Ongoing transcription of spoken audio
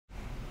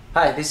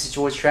Hi, this is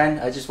George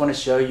Tran. I just want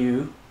to show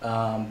you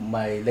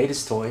my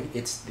latest toy.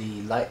 It's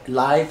the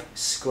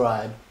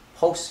LiveScribe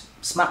Pulse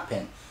Smart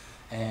Pen.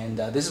 And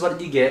this is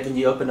what you get when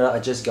you open it up. I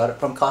just got it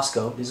from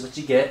Costco. This is what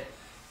you get.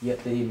 You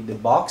get the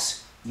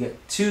box. You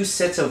get two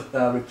sets of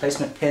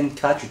replacement pen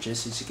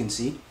cartridges, as you can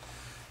see.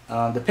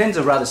 The pens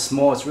are rather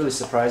small. It's really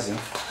surprising.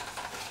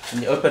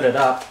 When you open it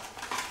up,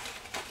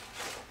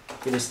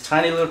 you get this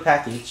tiny little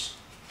package.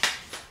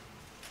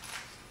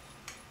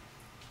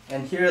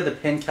 And here are the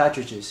pen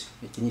cartridges.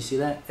 Can you see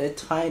that? They're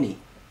tiny,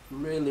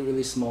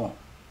 really small.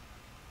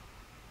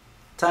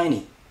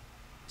 Tiny.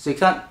 So you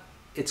can't,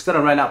 it's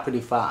gonna run out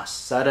pretty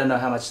fast. So I don't know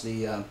how much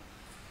the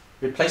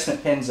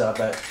replacement pens are,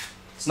 but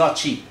it's not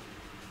cheap.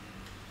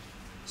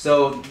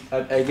 So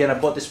again, I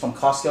bought this from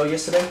Costco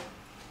yesterday.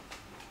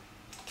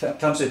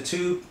 Comes with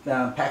two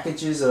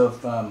packages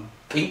of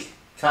ink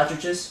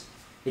cartridges.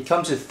 It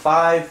comes with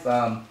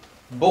 5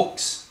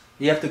 books.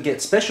 You have to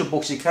get special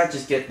books. You can't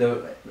just get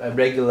the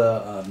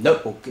regular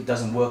notebook. It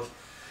doesn't work.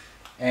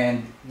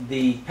 And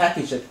the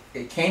package that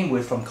it came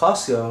with from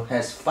Costco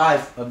has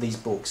 5 of these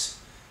books.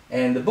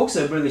 And the books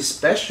are really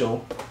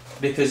special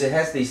because it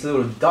has these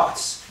little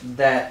dots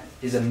that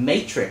is a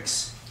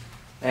matrix.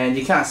 And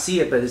you can't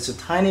see it, but it's a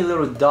tiny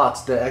little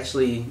dots that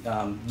actually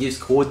gives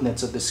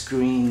coordinates of the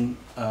screen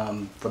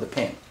for the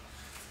pen.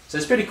 So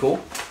it's pretty cool.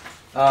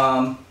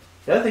 The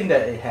other thing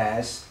that it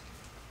has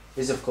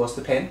is, of course,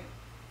 the pen.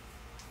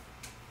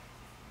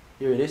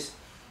 Here it is.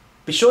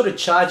 Be sure to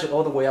charge it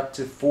all the way up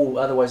to full,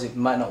 otherwise it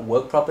might not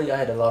work properly. I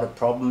had a lot of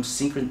problems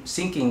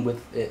syncing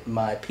with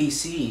my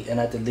PC, and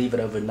I had to leave it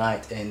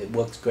overnight, and it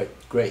worked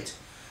great.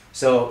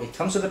 So it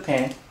comes with a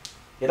pen.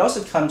 It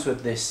also comes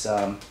with this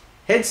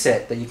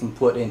headset that you can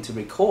put in to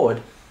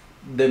record.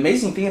 The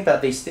amazing thing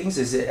about these things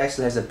is it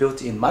actually has a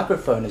built-in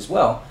microphone as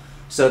well,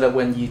 so that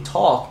when you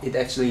talk, it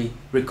actually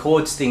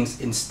records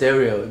things in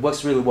stereo. It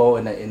works really well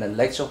in a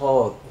lecture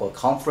hall or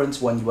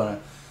conference when you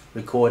want to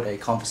record a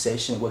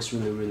conversation. It works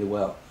really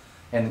well,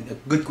 and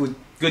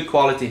good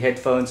quality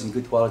headphones and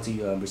good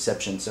quality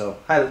reception. So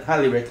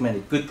highly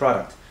recommended. Good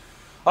product.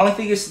 Only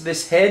thing is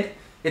this head,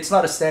 it's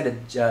not a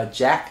standard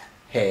jack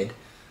head,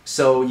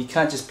 so you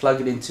can't just plug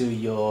it into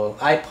your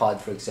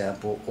iPod, for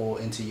example, or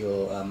into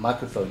your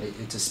microphone.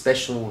 It's a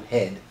special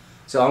head,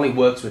 so it only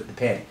works with the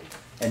pen,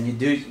 and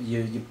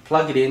you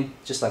plug it in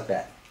just like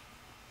that.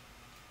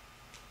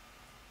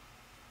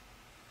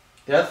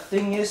 The other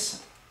thing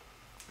is,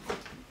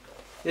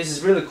 this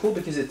is really cool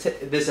because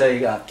there's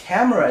a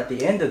camera at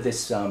the end of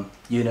this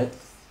unit.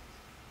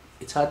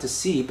 It's hard to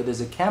see, but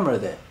there's a camera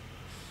there.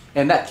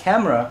 And that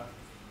camera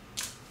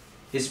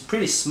is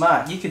pretty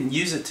smart. You can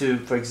use it to,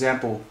 for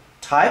example,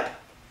 type.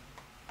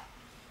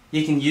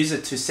 You can use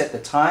it to set the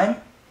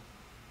time.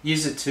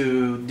 Use it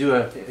to do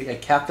a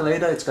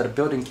calculator. It's got a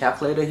built-in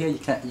calculator here. You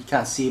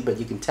can't see it, but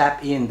you can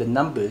tap in the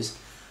numbers,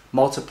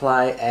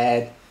 multiply,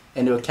 add,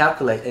 and it will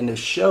calculate, and it'll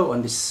show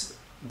on this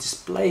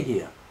display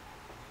here.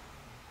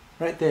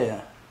 Right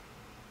there.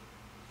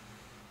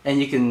 And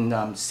you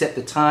can set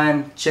the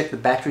time, check the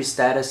battery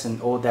status,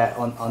 and all that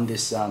on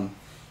this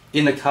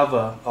inner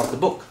cover of the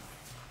book.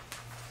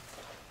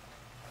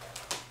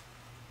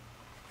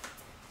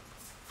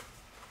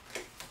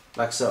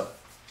 Like so.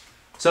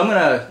 So I'm going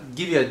to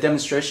give you a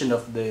demonstration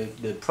of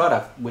the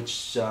product,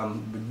 which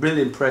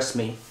really impressed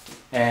me,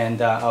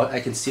 and I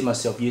can see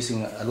myself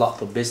using it a lot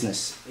for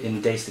business in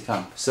days to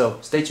come. So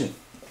stay tuned.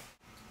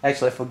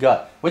 Actually, I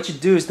forgot. What you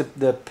do is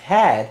the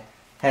pad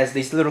has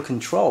these little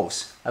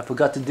controls. I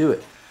forgot to do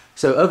it.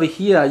 So over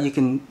here you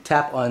can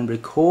tap on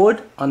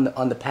record on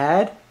the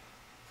pad.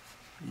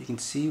 You can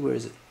see, where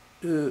is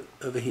it?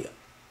 Over here.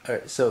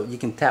 Alright, so you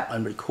can tap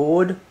on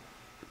record,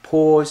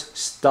 pause,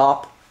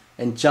 stop,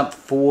 and jump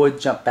forward,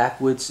 jump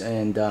backwards,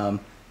 and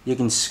you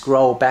can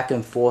scroll back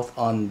and forth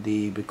on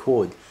the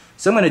record.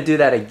 So I'm going to do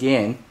that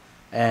again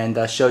and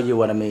show you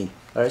what I mean.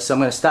 Alright, so I'm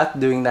going to start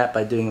doing that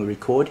by doing a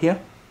record here.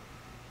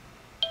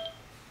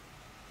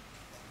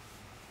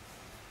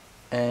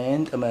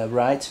 And I'm going to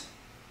write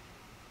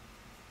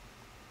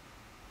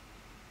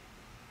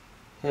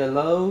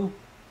hello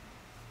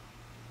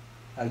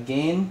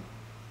again,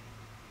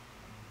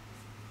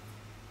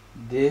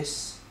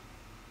 this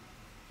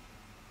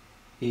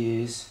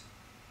is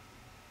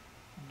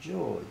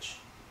George.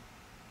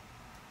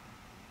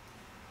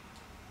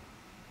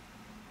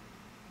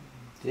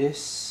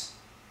 This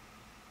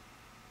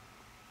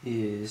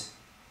is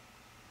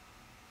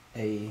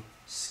a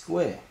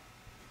square.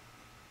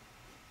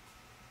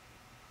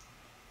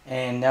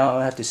 And now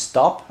I have to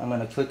stop. I'm going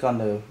to click on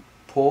the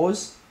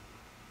pause.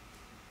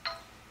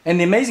 And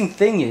the amazing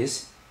thing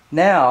is,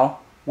 now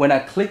when I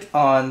click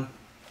on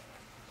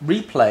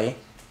replay,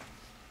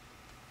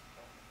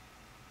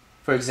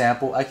 for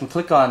example, I can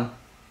click on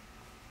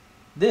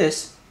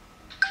this.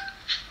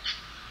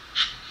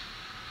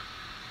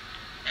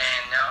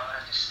 And now I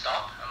have to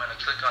stop. I'm going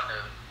to click on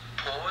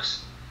the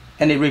pause.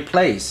 And it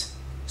replays.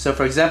 So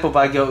for example, if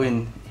I go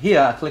in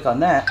here, I click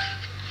on that.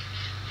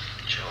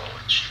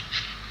 George.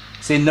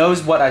 So it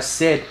knows what I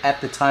said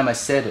at the time I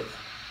said it.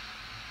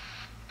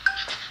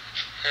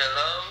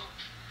 Hello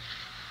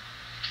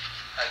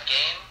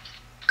again.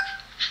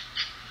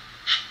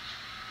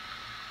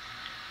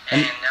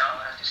 And now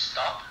I have to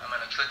stop. I'm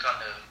going to click on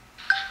the,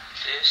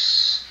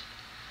 this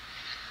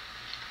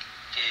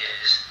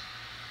is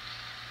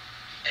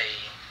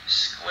a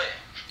square.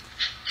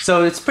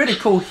 So it's pretty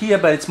cool here,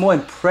 but it's more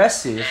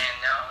impressive.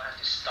 And now I have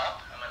to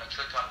stop. I'm going to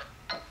click on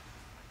the,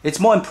 it's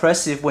more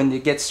impressive when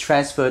it gets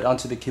transferred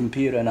onto the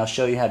computer, and I'll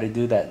show you how to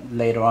do that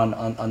later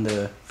on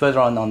the further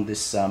on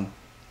this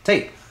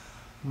tape.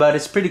 But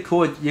it's pretty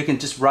cool. You can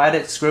just write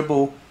it,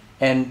 scribble,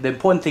 and the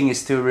important thing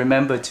is to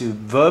remember to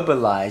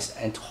verbalize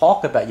and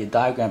talk about your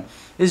diagram.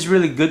 This is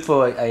really good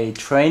for a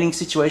training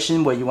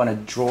situation where you want to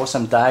draw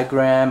some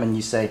diagram and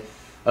you say,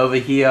 over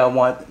here I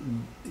want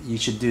you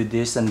should do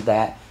this and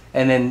that,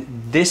 and then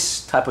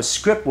this type of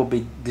script will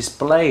be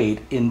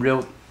displayed in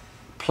real,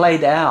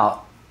 played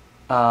out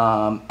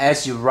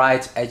as you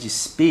write, as you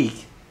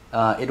speak.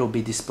 It'll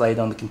be displayed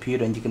on the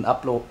computer, and you can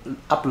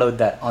upload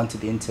that onto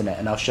the internet,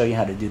 and I'll show you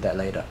how to do that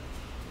later.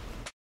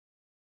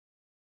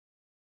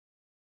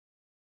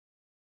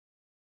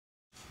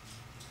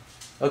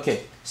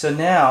 Okay, so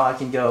now I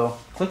can go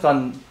click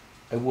on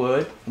a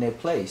word in a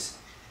place.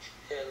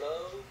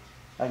 hello,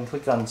 I can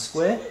click on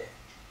square,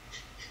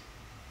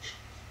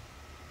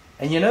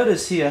 and you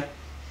notice here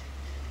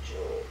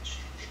George.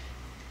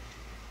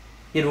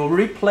 it will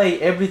replay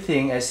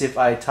everything as if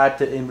I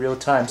typed it in real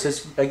time. So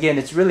again,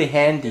 it's really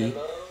handy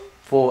Hello,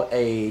 for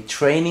a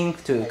training,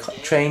 to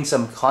train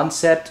some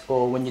concept,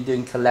 or when you're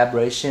doing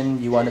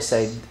collaboration, you want to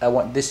say, I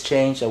want this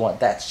changed, I want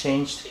that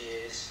changed.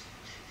 is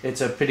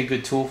It's a pretty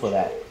good tool for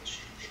that. George.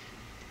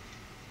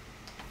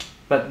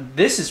 But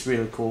this is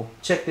really cool.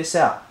 Check this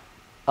out.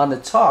 On the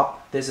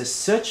top, there's a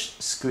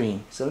search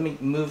screen. So let me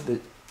move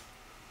the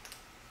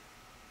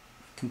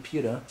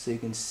computer so you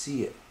can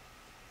see it.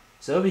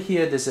 So over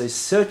here, there's a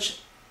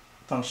search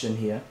function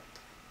here.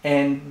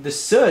 And the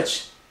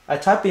search, I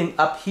type in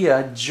up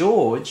here,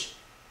 George,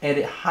 and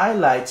it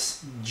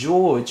highlights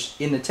George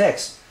in the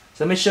text.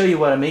 So let me show you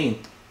what I mean.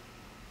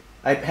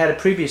 I had a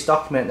previous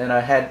document and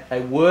I had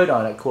a word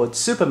on it called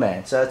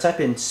Superman. So I type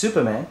in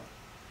Superman.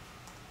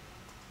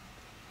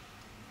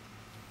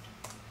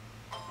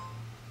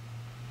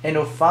 And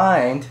it'll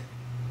find,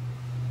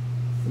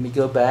 let me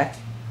go back.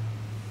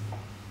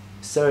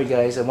 Sorry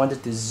guys, I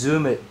wanted to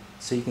zoom it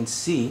so you can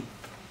see.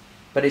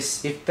 But it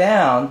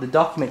found the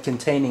document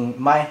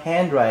containing my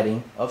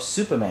handwriting of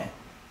Superman.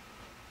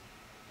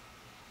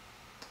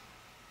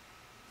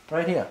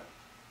 Right here.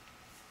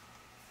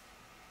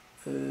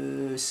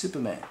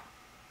 Superman.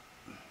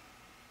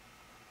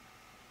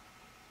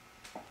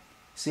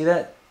 See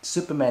that?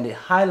 Superman, it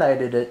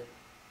highlighted it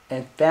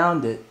and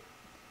found it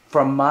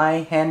from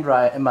my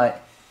handwriting.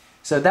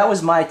 So that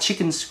was my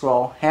chicken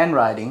scrawl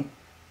handwriting,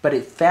 but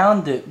it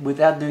found it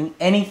without doing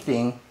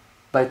anything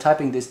by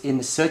typing this in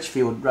the search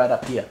field right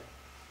up here.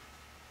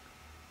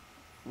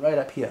 Right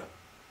up here.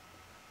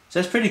 So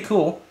it's pretty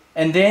cool.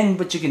 And then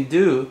what you can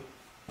do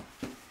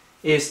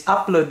is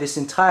upload this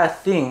entire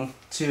thing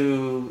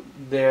to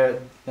their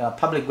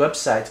public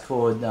website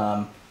called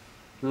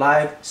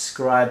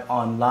LiveScribe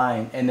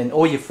Online, and then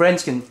all your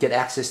friends can get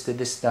access to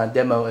this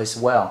demo as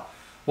well.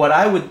 What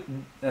I would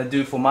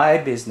do for my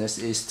business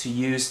is to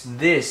use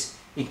this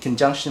in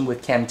conjunction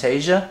with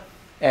Camtasia,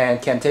 and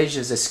Camtasia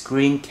is a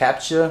screen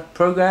capture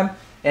program,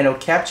 and it'll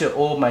capture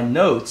all my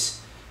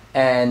notes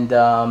and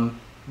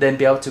then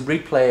be able to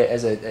replay it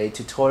as a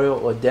tutorial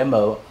or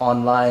demo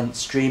online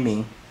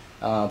streaming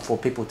for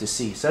people to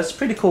see. So it's a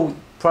pretty cool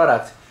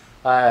product.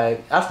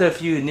 After a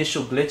few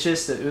initial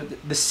glitches,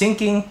 the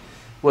syncing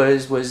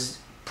was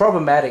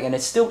problematic, and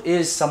it still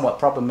is somewhat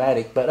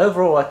problematic, but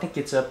overall I think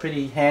it's a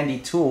pretty handy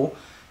tool.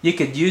 You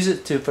could use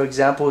it to, for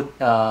example,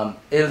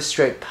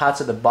 illustrate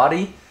parts of the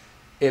body.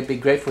 It'd be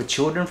great for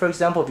children, for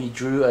example, if you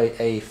drew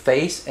a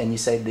face and you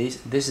say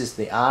this is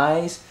the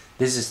eyes,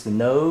 this is the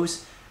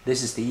nose,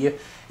 this is the ear.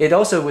 It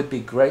also would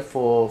be great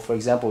for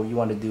example, you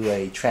want to do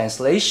a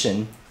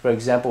translation. For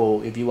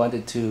example, if you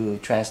wanted to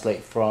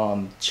translate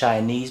from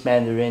Chinese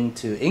Mandarin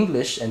to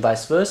English and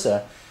vice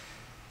versa,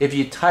 if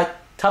you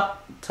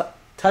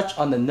touch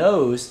on the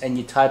nose and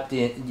you typed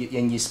in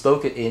and you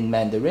spoke it in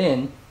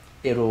Mandarin,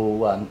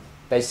 it'll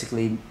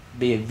basically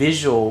be a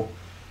visual,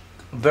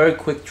 very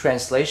quick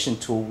translation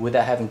tool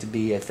without having to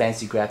be a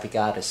fancy graphic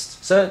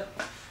artist. So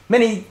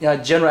many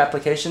general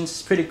applications.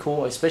 It's pretty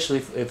cool, especially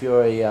if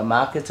you're a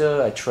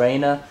marketer, a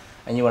trainer,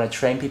 and you want to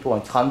train people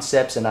on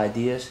concepts and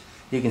ideas.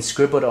 You can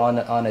scribble it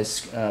on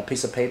a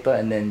piece of paper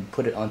and then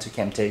put it onto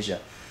Camtasia.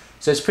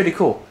 So it's pretty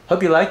cool.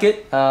 Hope you like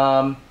it.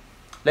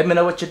 Let me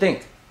know what you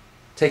think.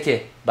 Take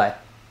care. Bye.